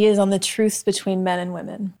ideas on the truths between men and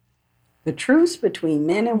women. The truths between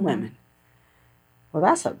men and women. Well,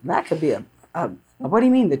 that could be a what do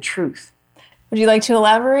you mean, the truth? Would you like to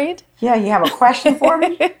elaborate? Yeah, you have a question for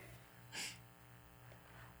me?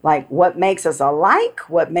 Like what makes us alike?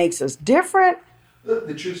 What makes us different?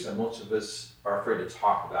 The truths that most of us are afraid to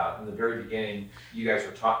talk about. In the very beginning, you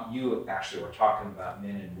actually were talking about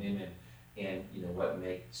men and women and what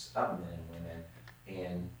makes up men and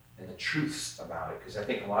women and the truths about it. Because I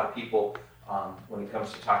think a lot of people, when it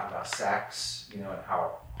comes to talking about sex, and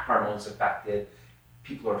how hormones affect it,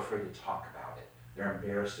 people are afraid to talk about it. They're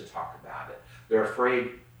embarrassed to talk about it. They're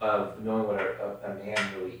afraid of knowing what a man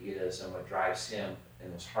really is and what drives him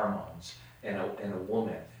and those hormones and a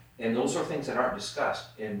woman. And those are things that aren't discussed.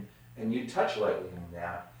 And you touch lightly on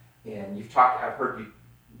that. And I've heard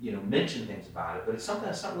you mention things about it, but it's something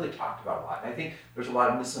that's not really talked about a lot. And I think there's a lot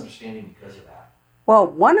of misunderstanding because of that. Well,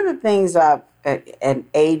 one of the things at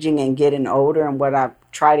aging and getting older, and what I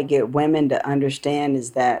try to get women to understand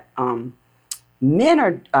is that men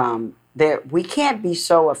are we can't be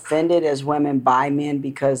so offended as women by men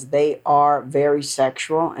because they are very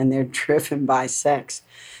sexual and they're driven by sex.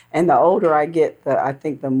 And the older I get, I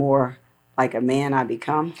think the more like a man I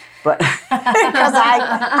become, but because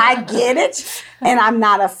I get it and I'm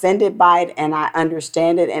not offended by it and I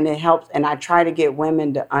understand it and it helps. And I try to get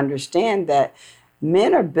women to understand that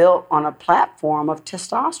men are built on a platform of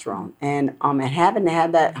testosterone and having to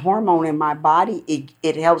have that hormone in my body,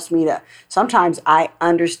 it helps me to, sometimes I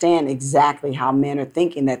understand exactly how men are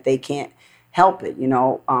thinking that they can't help it,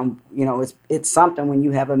 it's something when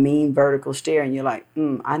you have a mean vertical stare and you're like,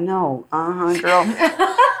 I know, girl.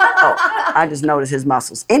 Oh, I just noticed his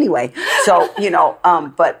muscles. Anyway, so,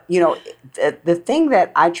 but, the thing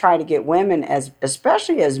that I try to get women,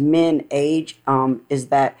 especially as men age, is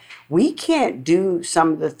that we can't do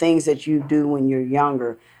some of the things that you do when you're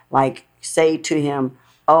younger, like say to him,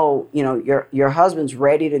 oh, your husband's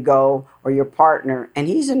ready to go, or your partner, and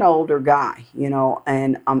he's an older guy,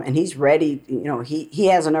 and he's ready, he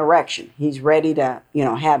has an erection. He's ready to,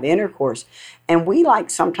 have intercourse. And we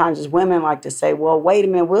sometimes as women like to say, well, wait a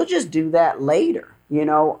minute, we'll just do that later.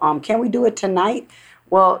 Can we do it tonight?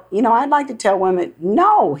 Well, I'd like to tell women,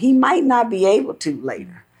 no, he might not be able to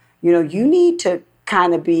later. You need to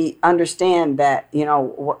kind of understand that,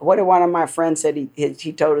 what did one of my friends said?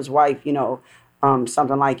 He told his wife,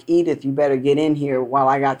 something like, Edith, you better get in here while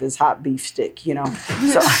I got this hot beef stick, So,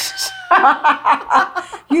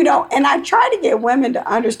 and I try to get women to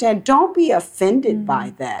understand, don't be offended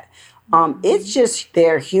by that. It's just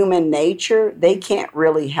their human nature. They can't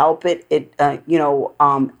really help it.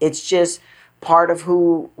 It's just part of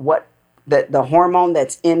the hormone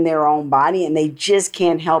that's in their own body, and they just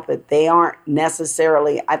can't help it. They aren't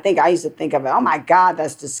necessarily, I think I used to think of it, oh my God,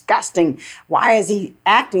 that's disgusting. Why is he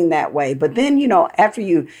acting that way? But then, after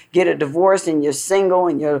you get a divorce and you're single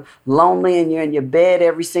and you're lonely and you're in your bed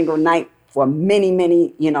every single night for many,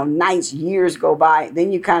 many, nights, years go by,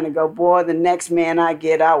 then you kind of go, boy, the next man I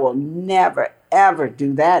get, I will never, ever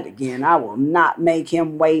do that again. I will not make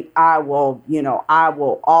him wait. I will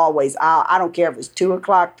always, I don't care if it's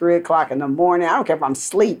 2:00, 3:00 in the morning. I don't care if I'm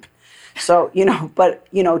asleep. So, but,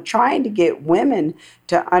 trying to get women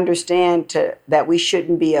to understand that we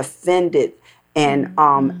shouldn't be offended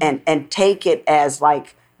and take it as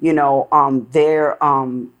like,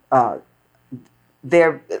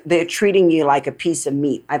 they're treating you like a piece of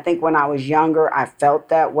meat. I think when I was younger, I felt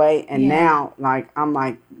that way, and now, I'm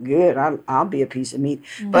like, good, I'll be a piece of meat.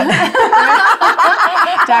 But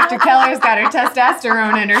Dr. Keller's got her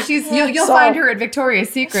testosterone in her. You'll find her at Victoria's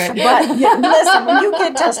Secret. But listen, when you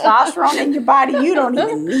get testosterone in your body, you don't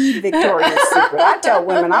even need Victoria's Secret. I tell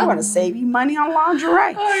women, I'm going to save you money on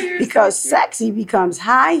lingerie because sexy becomes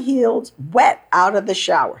high heels, wet out of the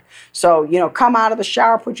shower. So, come out of the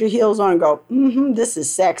shower, put your heels on and go, this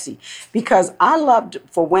is sexy. Because I love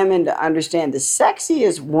for women to understand the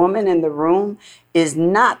sexiest woman in the room is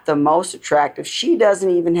not the most attractive. She doesn't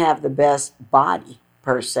even have the best body,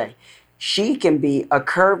 per se. She can be a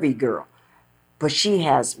curvy girl, but she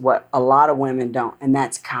has what a lot of women don't, and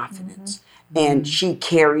that's confidence. And she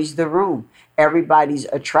carries the room. Everybody's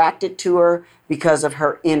attracted to her because of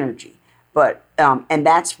her energy. But and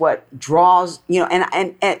that's what draws, and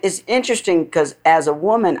it's interesting because as a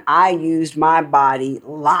woman, I used my body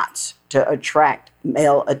lots to attract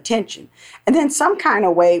male attention. And then some kind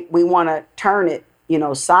of way we want to turn it,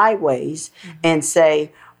 sideways and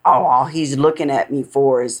say, oh, all he's looking at me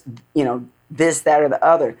for is, this, that, or the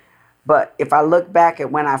other. But if I look back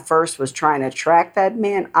at when I first was trying to attract that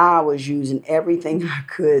man, I was using everything I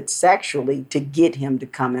could sexually to get him to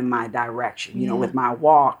come in my direction, with my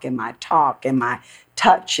walk and my talk and my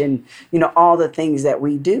touch and, all the things that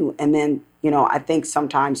we do. And then, I think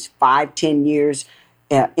sometimes 5-10 years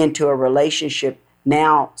into a relationship,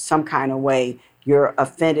 now some kind of way you're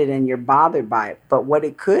offended and you're bothered by it. But what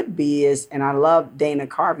it could be is, and I love Dana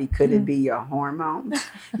Carvey, could it be your hormones?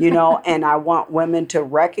 And I want women to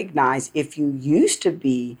recognize if you used to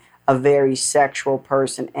be a very sexual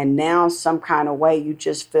person and now some kind of way you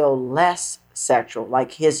just feel less sexual,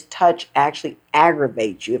 like his touch actually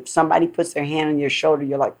aggravates you. If somebody puts their hand on your shoulder,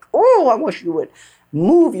 you're like, oh, I wish you would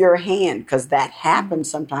move your hand, because that happens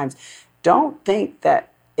sometimes. Don't think that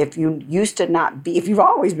if you used to not be, if you've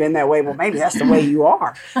always been that way, well, maybe that's the way you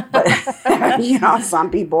are. But, some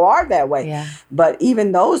people are that way. Yeah. But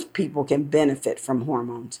even those people can benefit from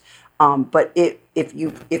hormones. But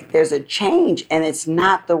if there's a change and it's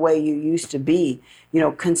not the way you used to be,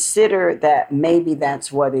 consider that maybe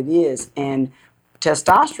that's what it is. And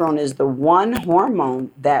testosterone is the one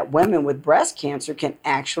hormone that women with breast cancer can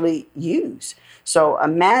actually use. So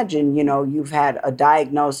imagine, you've had a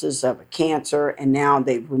diagnosis of a cancer and now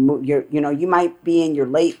they've removed you might be in your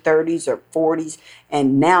late 30s or 40s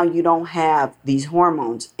and now you don't have these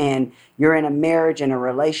hormones and you're in a marriage and a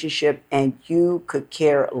relationship and you could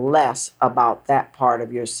care less about that part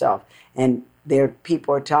of yourself. And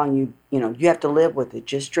people are telling you, you have to live with it.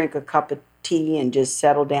 Just drink a cup of tea and just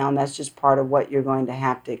settle down. That's just part of what you're going to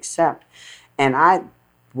have to accept. And I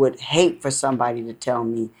would hate for somebody to tell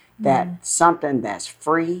me that something that's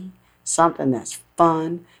free, something that's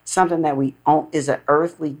fun, something that we own is an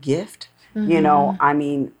earthly gift. I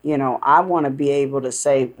want to be able to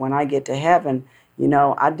say when I get to heaven,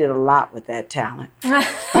 I did a lot with that talent.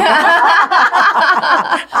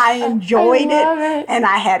 I enjoyed it and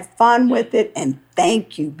I had fun with it, and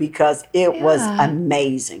thank you, because it was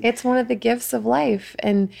amazing. It's one of the gifts of life.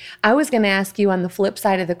 And I was going to ask you, on the flip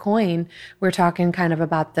side of the coin, we're talking kind of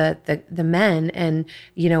about the men and,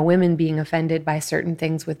 women being offended by certain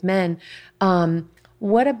things with men.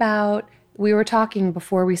 What about, we were talking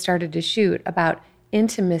before we started to shoot about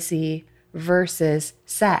intimacy versus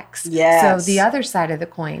sex. Yes. So the other side of the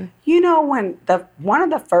coin. When one of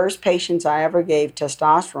the first patients I ever gave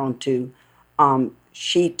testosterone to,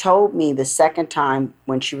 she told me the second time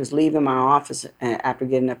when she was leaving my office after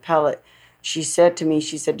getting a pellet, she said to me,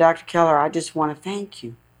 Dr. Keller, I just want to thank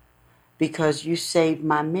you because you saved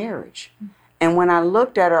my marriage. And when I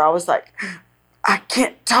looked at her, I was like, I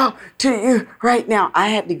can't talk to you right now. I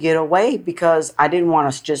had to get away because I didn't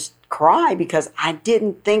want to just cry, because I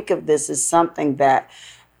didn't think of this as something that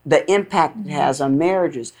the impact it has on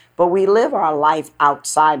marriages. But we live our life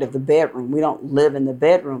outside of the bedroom. We don't live in the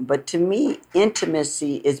bedroom. But to me,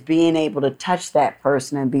 intimacy is being able to touch that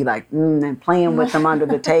person and be like, and playing with them under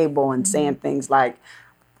the table and saying things like,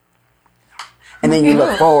 and then you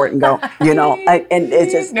look forward and go, and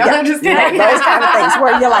it's just, those kind of things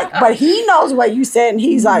where you're like, but he knows what you said, and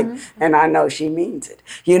he's like, and I know she means it,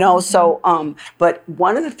 So, but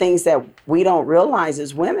one of the things that we don't realize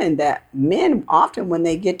as women, that men often when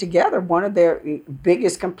they get together, one of their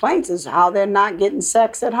biggest complaints is how they're not getting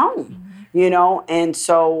sex at home, and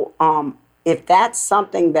so, if that's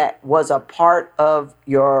something that was a part of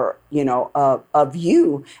your, of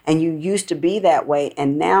you, and you used to be that way,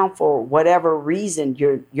 and now for whatever reason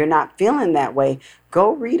you're not feeling that way,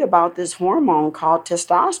 go read about this hormone called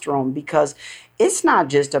testosterone, because it's not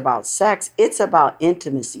just about sex. It's about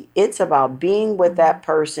intimacy. It's about being with that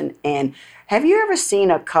person. And have you ever seen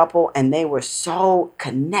a couple and they were so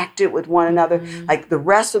connected with one another? Like the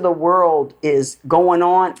rest of the world is going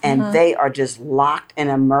on and they are just locked and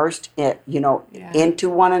immersed into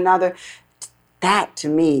one another. That to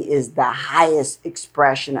me is the highest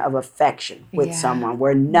expression of affection with someone,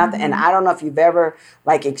 where nothing, and I don't know if you've ever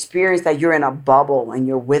like experienced that you're in a bubble and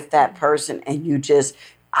you're with that person and you just,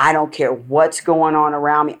 I don't care what's going on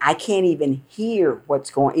around me. I can't even hear what's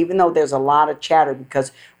going, even though there's a lot of chatter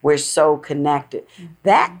because we're so connected.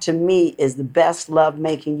 That to me is the best love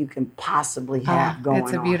making you can possibly have going on.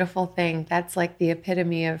 It's a beautiful thing. That's like the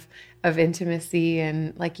epitome of intimacy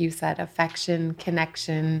and, like you said, affection,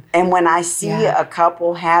 connection. And when I see a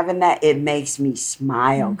couple having that, it makes me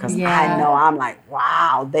smile because I know, I'm like,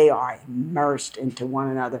 wow, they are immersed into one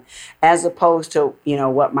another. As opposed to,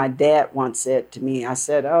 what my dad once said to me. I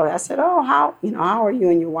said, how are you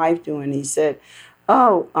and your wife doing? He said,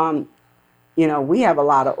 we have a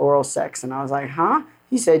lot of oral sex. And I was like, huh?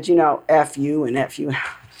 He said, F you and F you.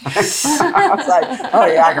 I was like, oh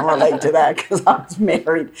yeah, I can relate to that because I was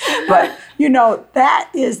married. But, that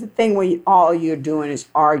is the thing when all you're doing is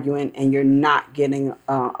arguing and you're not getting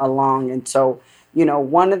along. And so,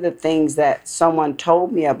 one of the things that someone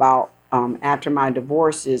told me about after my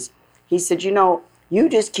divorce is, he said, you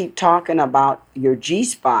just keep talking about your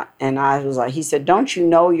G-spot. And I was like, he said, don't you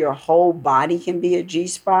know your whole body can be a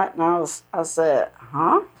G-spot? And I said,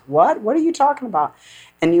 huh? What? What are you talking about?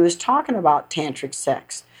 And he was talking about tantric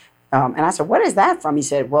sex. And I said, what is that from? He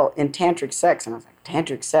said, well, in tantric sex. And I was like,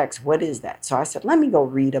 tantric sex, what is that? So I said, let me go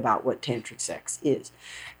read about what tantric sex is.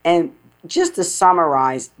 And just to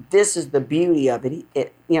summarize, this is the beauty of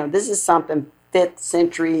it. This is something 5th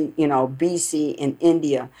century, BC in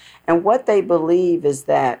India. And what they believe is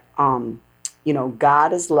that,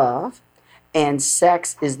 God is love and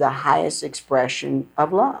sex is the highest expression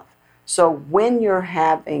of love. So when you're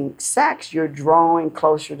having sex, you're drawing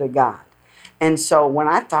closer to God. And so when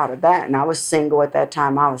I thought of that, and I was single at that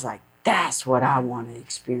time, I was like, that's what I want to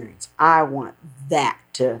experience. I want that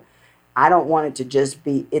I don't want it to just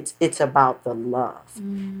be, it's about the love.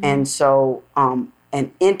 And so,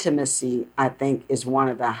 and intimacy, I think, is one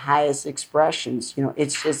of the highest expressions.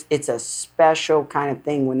 It's a special kind of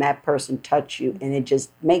thing when that person touches you and it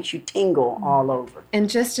just makes you tingle all over.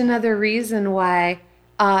 And just another reason why,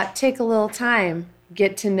 take a little time,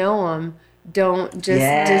 get to know them. Don't just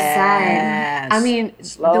decide. I mean,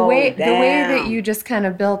 the way that you just kind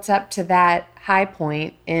of built up to that high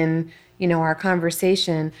point in, our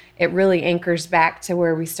conversation, it really anchors back to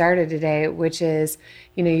where we started today, which is,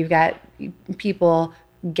 you've got people,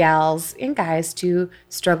 gals and guys too,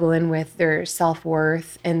 struggling with their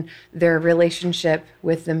self-worth and their relationship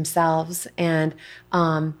with themselves. And,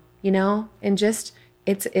 and just,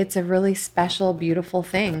 it's a really special, beautiful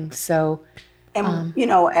thing. So, and,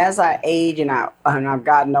 as I age and I've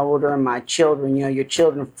gotten older and my children, your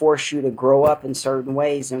children force you to grow up in certain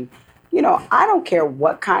ways. And, I don't care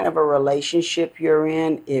what kind of a relationship you're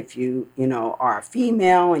in. If you, are a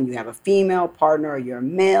female and you have a female partner, or you're a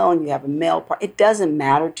male and you have a male partner, it doesn't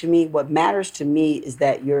matter to me. What matters to me is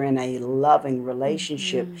that you're in a loving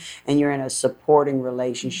relationship and you're in a supporting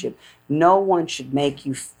relationship. No one should make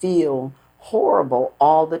you feel horrible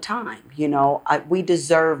all the time. We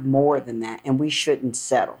deserve more than that and we shouldn't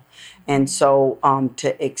settle. And so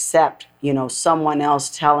to accept, someone else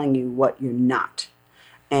telling you what you're not.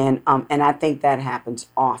 And I think that happens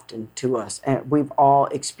often to us. And we've all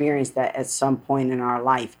experienced that at some point in our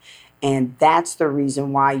life. And that's the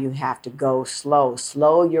reason why you have to go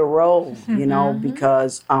slow your roll,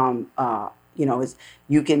 because,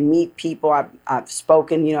 you can meet people. I've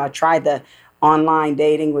spoken, I tried the online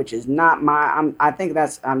dating, which is not I think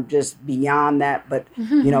I'm just beyond that. But,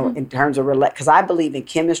 in terms of, because I believe in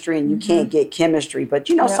chemistry and you can't get chemistry. But,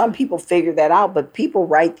 some people figure that out. But people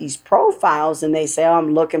write these profiles and they say, oh,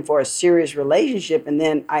 I'm looking for a serious relationship. And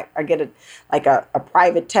then I get a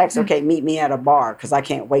private text, okay, meet me at a bar because I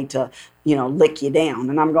can't wait to, lick you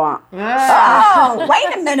down. And I'm going, oh,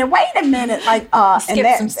 wait a minute. Like,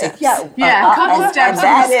 skip some steps. A couple steps.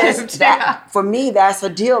 And that for me, that's a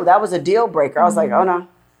deal. That was a deal breaker. I was like, oh no,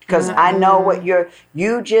 because I know what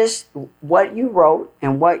what you wrote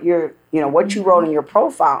and what you wrote in your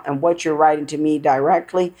profile and what you're writing to me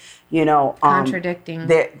directly,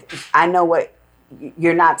 contradicting. I know what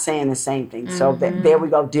you're not saying the same thing. So there we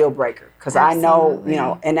go, deal breaker. Because I know,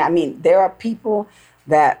 and I mean, there are people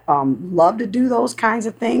that love to do those kinds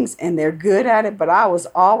of things and they're good at it. But I would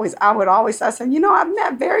always say, I've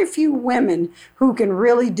met very few women who can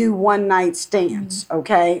really do one night stands.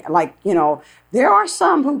 Okay. Like, There are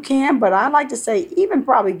some who can, but I like to say even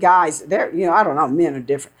probably guys, they're, I don't know, men are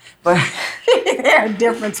different, but they're a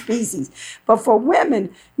different species. But for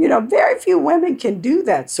women, very few women can do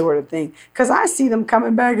that sort of thing, because I see them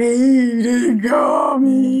coming back, he didn't call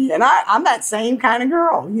me. And I'm that same kind of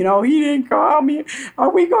girl, he didn't call me. Are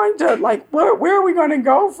we going to, like, where are we going to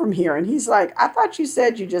go from here? And he's like, I thought you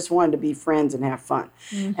said you just wanted to be friends and have fun.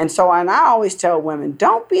 And I always tell women,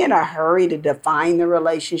 don't be in a hurry to define the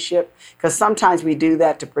relationship, because sometimes we do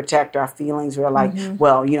that to protect our feelings. We're like,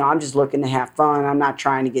 well, I'm just looking to have fun. I'm not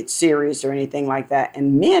trying to get serious or anything like that.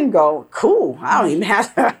 And men go, cool, I don't even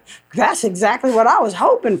have to. That's exactly what I was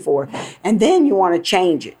hoping for. And then you want to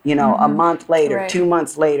change it, a month later, Right. 2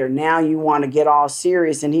 months later. Now you want to get all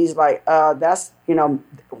serious. And he's like, that's,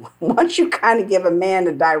 once you kind of give a man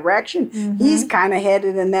a direction, he's kind of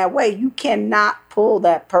headed in that way. You cannot pull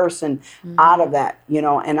that person out of that,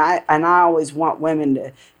 and I always want women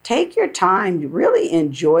to take your time, really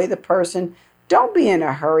enjoy the person. Don't be in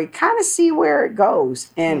a hurry. Kind of see where it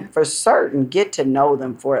goes. And for certain, get to know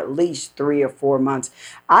them for at least 3 or 4 months.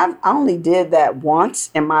 I only did that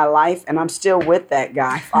once in my life, and I'm still with that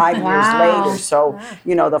guy 5 years later. So,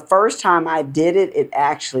 the first time I did it, it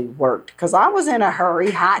actually worked. Because I was in a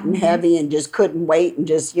hurry, hot and heavy, and just couldn't wait. And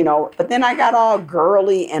just, but then I got all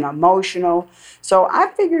girly and emotional. So I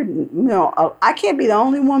figured, I can't be the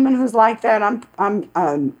only woman who's like that.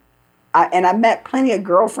 And I met plenty of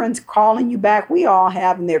girlfriends calling you back. We all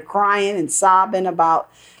have, and they're crying and sobbing about,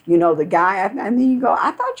 the guy. And then you go,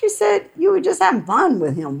 I thought you said you were just having fun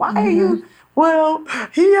with him. Why are you? Well,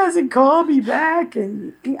 he hasn't called me back.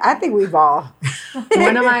 And I think we've all.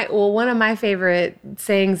 One of my favorite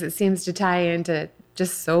sayings that seems to tie into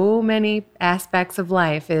just so many aspects of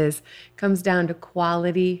life comes down to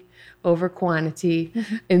quality over quantity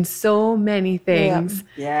in so many things.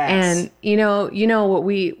 Yeah. Yes. And what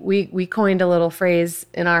we coined a little phrase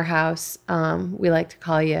in our house. We like to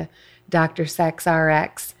call you Dr. Sex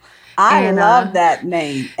RX. I love that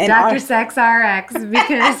name. And Dr. Sex RX,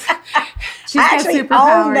 because she's I got actually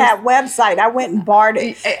superpowers. own that website. I went and bought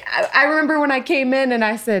it. I remember when I came in and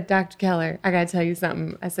I said, Dr. Keller, I got to tell you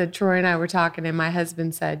something. I said, Troy and I were talking, and my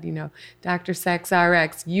husband said, Dr. Sex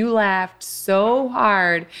RX, you laughed so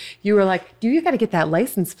hard. You were like, you got to get that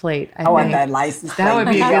license plate. I want think. that license plate. That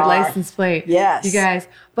would be a good license plate. Yes. You guys.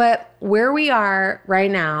 But where we are right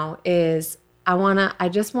now is I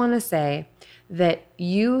just want to say that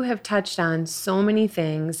you have touched on so many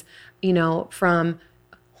things, from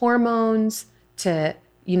hormones to,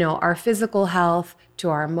 our physical health to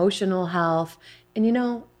our emotional health.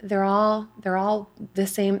 And, they're all the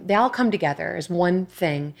same. They all come together as one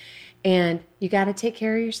thing. And you got to take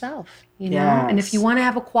care of yourself, Yes. And if you want to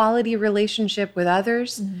have a quality relationship with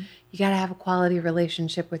others, you got to have a quality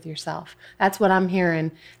relationship with yourself. That's what I'm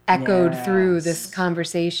hearing echoed through this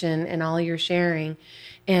conversation and all you're sharing.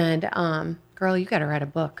 And, girl, you got to write a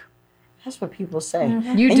book. That's what people say.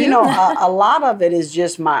 You and do. A lot of it is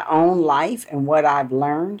just my own life and what I've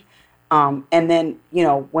learned. And then,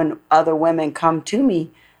 when other women come to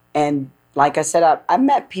me, and like I said, I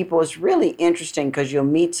met people. It's really interesting because you'll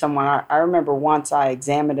meet someone. I remember once I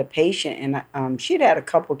examined a patient, and she'd had a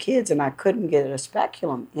couple kids, and I couldn't get a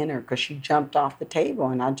speculum in her because she jumped off the table,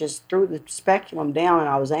 and I just threw the speculum down, and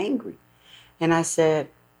I was angry. And I said,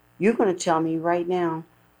 you're going to tell me right now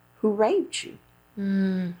who raped you.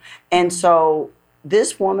 And so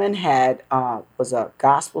this woman was a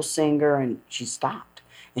gospel singer, and she stopped,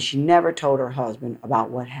 and she never told her husband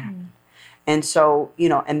about what happened. And so,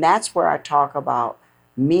 and that's where I talk about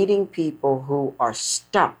meeting people who are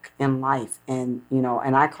stuck in life, and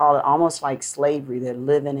and I call it almost like slavery. They're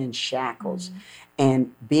living in shackles,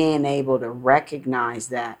 and being able to recognize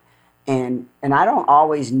that, and I don't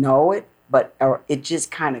always know it, but it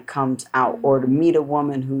just kind of comes out. Or to meet a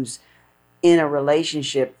woman who's in a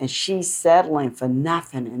relationship and she's settling for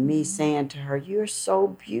nothing, and me saying to her, "You're so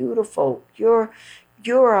beautiful. You're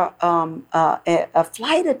a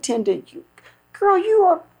flight attendant. Girl,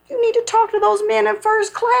 you need to talk to those men in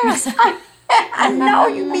first class." I know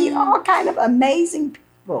you meet all kind of amazing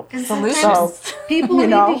people. And Solutions. People need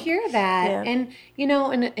to hear that. Yeah. And,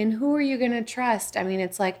 and who are you going to trust? I mean,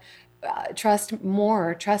 it's like, trust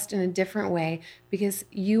in a different way, because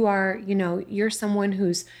you are, you're someone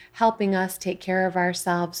who's helping us take care of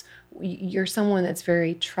ourselves. You're someone that's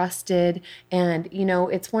very trusted, and,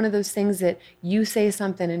 it's one of those things that you say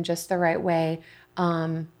something in just the right way.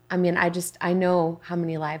 I mean, I know how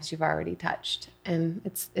many lives you've already touched, and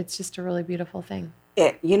it's just a really beautiful thing.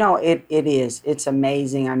 It is. It's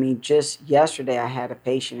amazing. I mean, just yesterday I had a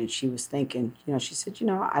patient, and she was thinking, she said,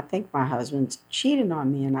 I think my husband's cheating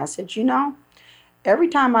on me. And I said, every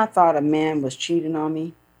time I thought a man was cheating on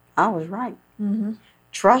me, I was right. Mm-hmm.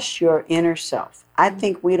 Trust your inner self. I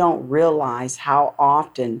think we don't realize how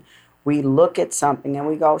often we look at something and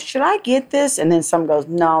we go, should I get this? And then someone goes,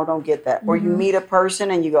 no, don't get that. Mm-hmm. Or you meet a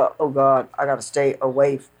person and you go, oh God, I got to stay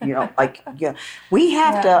away. We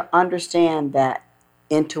have to understand that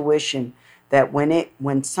intuition, that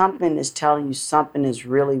when something is telling you something is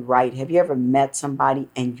really right. Have you ever met somebody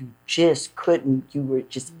and you just couldn't, you were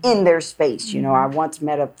just in their space? Mm-hmm. I once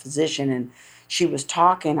met a physician and she was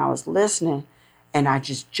talking, I was listening, and I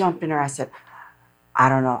just jumped in her. I said, I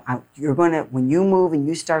don't know, when you move and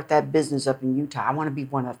you start that business up in Utah, I want to be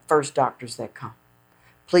one of the first doctors that come.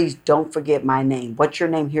 Please don't forget my name. What's your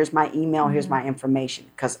name? Here's my email, here's my information.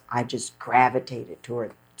 Because I just gravitated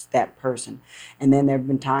toward that person. And then there have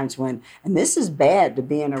been times when, and this is bad, to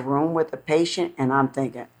be in a room with a patient and I'm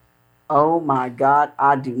thinking, oh my God,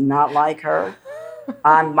 I do not like her.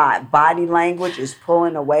 My body language is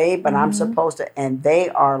pulling away, but I'm supposed to, and they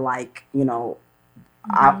are like,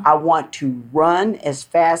 I want to run as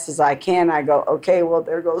fast as I can. I go, okay, well,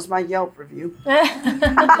 there goes my Yelp review.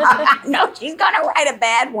 No, she's going to write a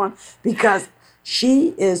bad one because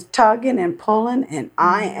she is tugging and pulling, and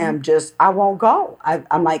I am just, I won't go.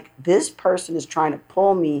 I'm like, this person is trying to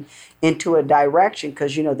pull me into a direction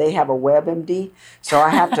because, they have a WebMD. So I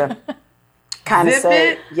have to kind of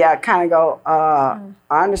say, go,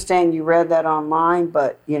 I understand you read that online,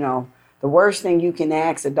 but, the worst thing you can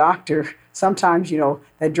ask a doctor sometimes,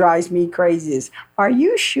 that drives me crazy is, are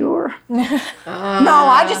you sure? No,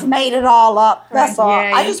 I just made it all up. That's all.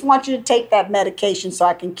 Yeah, I just want you to take that medication so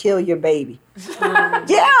I can kill your baby.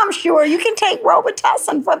 Yeah, I'm sure. You can take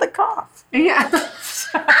Robitussin for the cough. Yeah.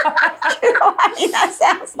 That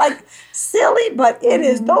sounds like silly, but it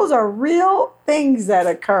is. Those are real things that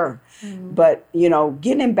occur. But,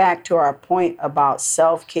 getting back to our point about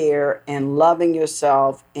self-care and loving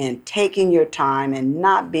yourself and taking your time and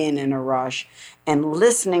not being in a rush and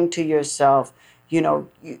listening to yourself, your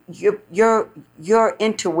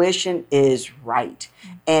intuition is right.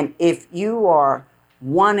 And if you are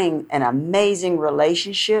wanting an amazing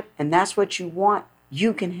relationship and that's what you want,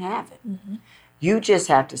 you can have it. Mm-hmm. You just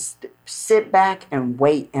have to sit back and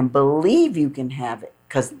wait and believe you can have it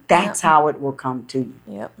because that's how it will come to you.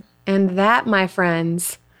 Yep. And that, my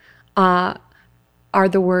friends, are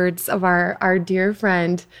the words of our dear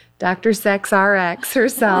friend, Dr. Sex RX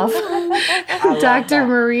herself, Dr.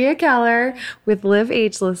 Maria Keller with Live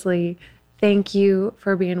Agelessly. Thank you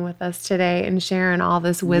for being with us today and sharing all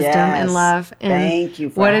this wisdom and love. And thank you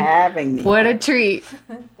for having me. What a treat.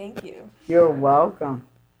 Thank you. You're welcome.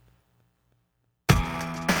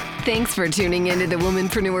 Thanks for tuning into the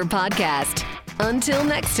Womanpreneur Podcast. Until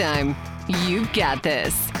next time, you've got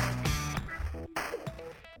this.